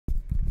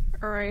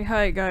Alright,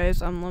 hi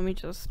guys, let me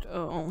just,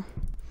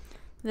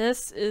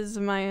 this is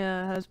my,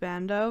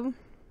 husbando.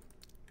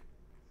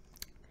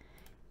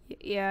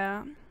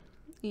 Yeah.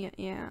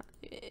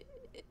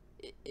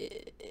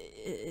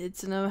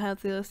 It's an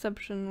unhealthy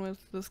obsession with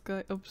this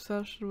guy, But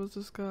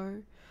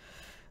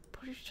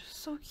he's just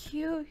so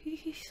cute,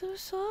 he's so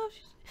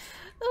soft,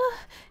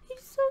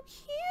 he's so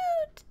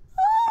cute,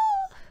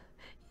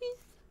 he's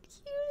the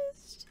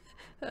cutest.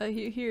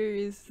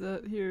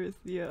 Here is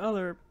the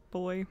other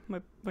boy,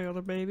 my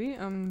other baby.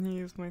 He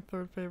is my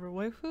third favorite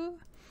waifu.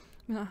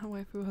 Not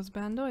waifu,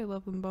 husbando. I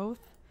love them both.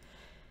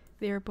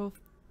 They are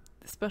both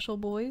special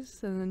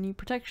boys and they need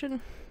protection.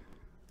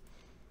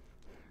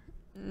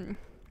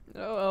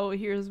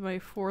 Here's my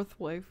fourth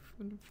wife.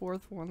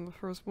 Fourth one. The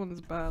first one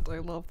is bad. I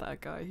love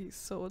that guy. He's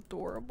so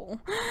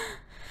adorable.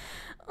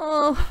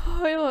 Oh,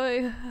 why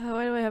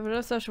do I have an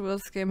obsession with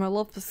this game? I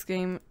love this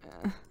game.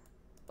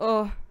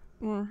 I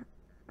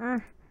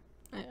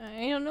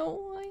don't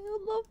know. I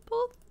love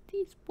both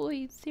these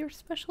boys. They're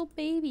special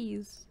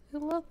babies. I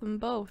love them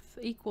both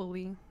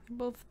equally. They're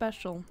both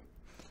special.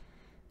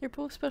 They're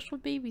both special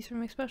babies from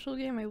my special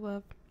game I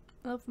love.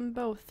 I love them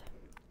both.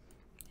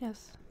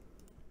 Yes.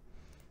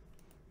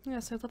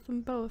 Yes, I love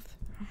them both.